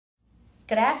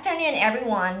Good afternoon,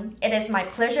 everyone. It is my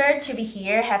pleasure to be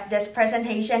here, have this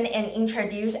presentation, and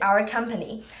introduce our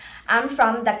company. I'm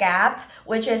from The Gap,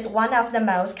 which is one of the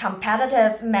most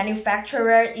competitive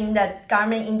manufacturer in the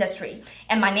garment industry,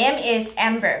 and my name is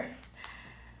Amber.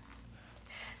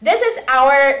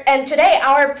 Today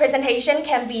our presentation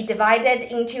can be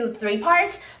divided into three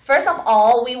parts. First of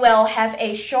all, we will have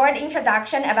a short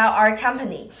introduction about our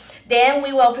company. Then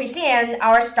we will present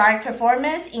our stock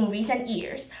performance in recent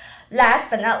years. Last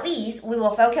but not least, we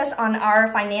will focus on our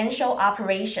financial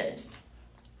operations.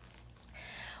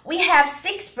 We have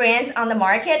 6 brands on the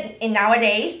market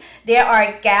nowadays. There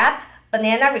are Gap,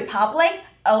 Banana Republic,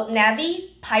 Old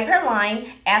Navy,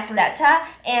 Piperline, Athleta,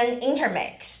 and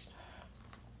Intermix.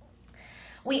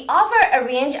 We offer a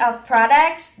range of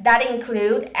products that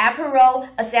include apparel,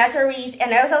 accessories,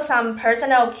 and also some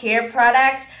personal care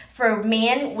products for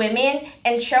men, women,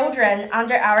 and children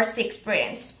under our 6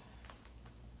 brands.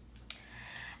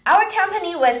 Our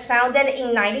company was founded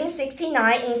in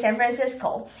 1969 in San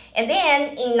Francisco, and then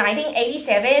in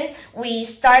 1987, we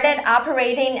started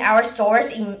operating our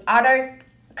stores in other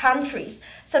countries.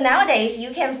 So nowadays, you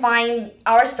can find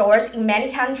our stores in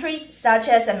many countries such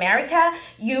as America,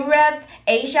 Europe,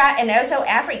 Asia, and also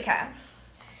Africa.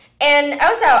 And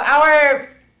also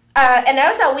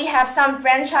we have some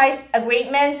franchise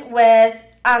agreements with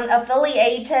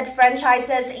unaffiliated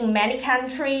franchises in many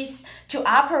countries to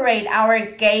operate our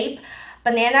Gap,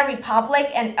 Banana Republic,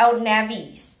 and Old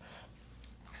Navy's.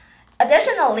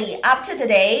 Additionally, up to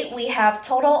today, we have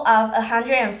total of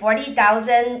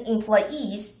 140,000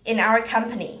 employees in our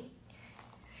company.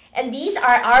 And these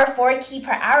are our 4 key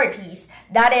priorities,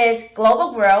 that is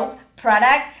global growth,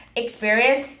 product,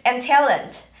 experience, and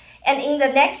talent. And in the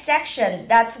next section,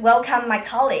 let's welcome my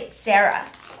colleague, Sarah.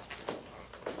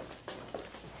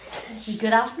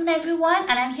 Good afternoon, everyone,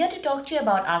 and I'm here to talk to you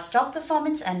about our stock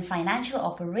performance and financial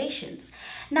operations.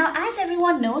 Now, as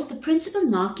everyone knows, the principal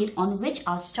market on which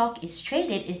our stock is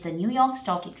traded is the New York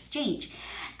Stock Exchange.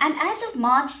 And as of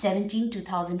March 17,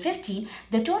 2015,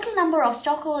 the total number of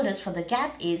stockholders for the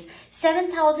Gap is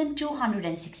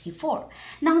 7,264.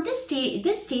 Now, this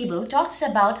table talks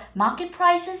about market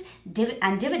prices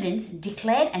and dividends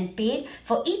declared and paid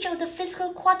for each of the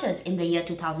fiscal quarters in the year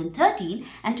 2013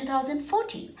 and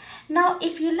 2014. Now,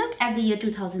 if you look at the year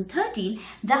 2013,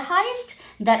 the highest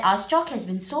that our stock has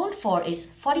been sold for is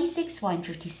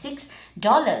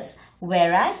 $46.56.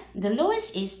 whereas the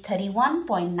lowest is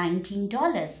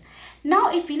 $31.19.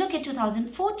 Now, if we look at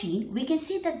 2014, we can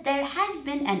see that there has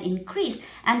been an increase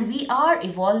and we are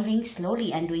evolving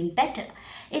slowly and doing better.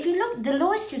 If you look, the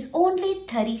lowest is only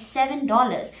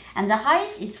 $37 and the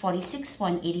highest is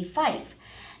 $46.85.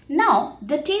 Now,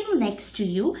 the table next to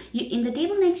you, you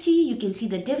can see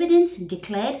the dividends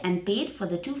declared and paid for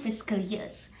the 2 fiscal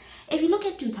years. If you look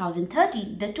at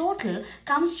 2013, the total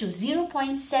comes to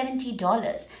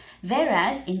 $0.70,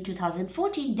 whereas in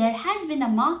 2014, there has been a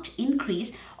marked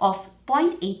increase of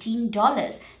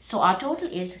 $0.18, so our total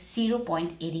is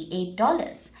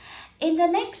 $0.88. In the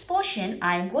next portion,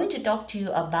 I am going to talk to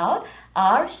you about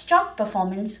our stock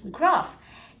performance graph.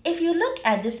 If you look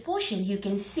at this portion, you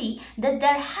can see that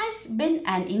there has been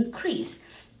an increase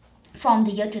from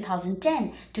the year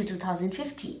 2010 to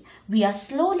 2015. We are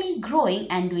slowly growing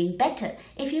and doing better.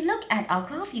 If you look at our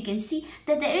graph, you can see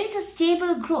that there is a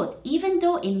stable growth, even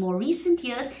though in more recent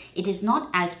years it is not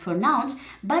as pronounced,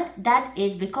 but that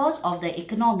is because of the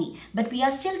economy. But we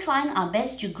are still trying our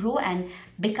best to grow and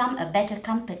become a better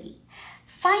company.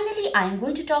 Finally, I am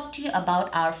going to talk to you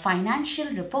about our financial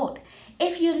report.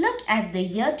 If you look at the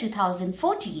year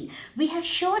 2014, we have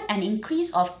showed an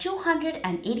increase of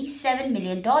 $287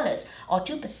 million or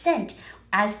 2%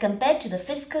 as compared to the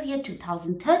fiscal year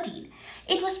 2013.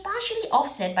 It was partially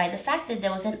offset by the fact that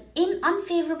there was an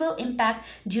unfavorable impact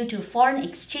due to foreign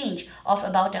exchange of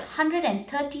about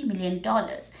 $130 million.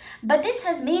 But this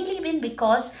has mainly been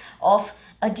because of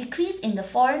a decrease in the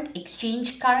foreign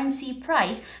exchange currency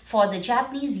price for the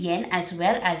Japanese yen as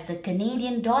well as the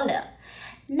Canadian dollar.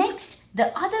 Next,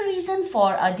 the other reason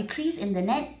for a decrease in the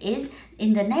net is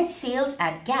in the net sales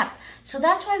at Gap. So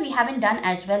that's why we haven't done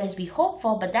as well as we hoped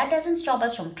for, but that doesn't stop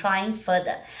us from trying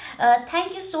further.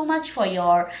 Thank you so much for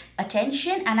your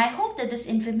attention, and I hope that this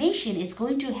information is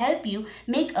going to help you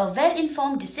make a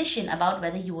well-informed decision about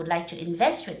whether you would like to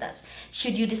invest with us.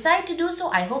 Should you decide to do so,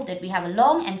 I hope that we have a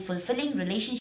long and fulfilling relationship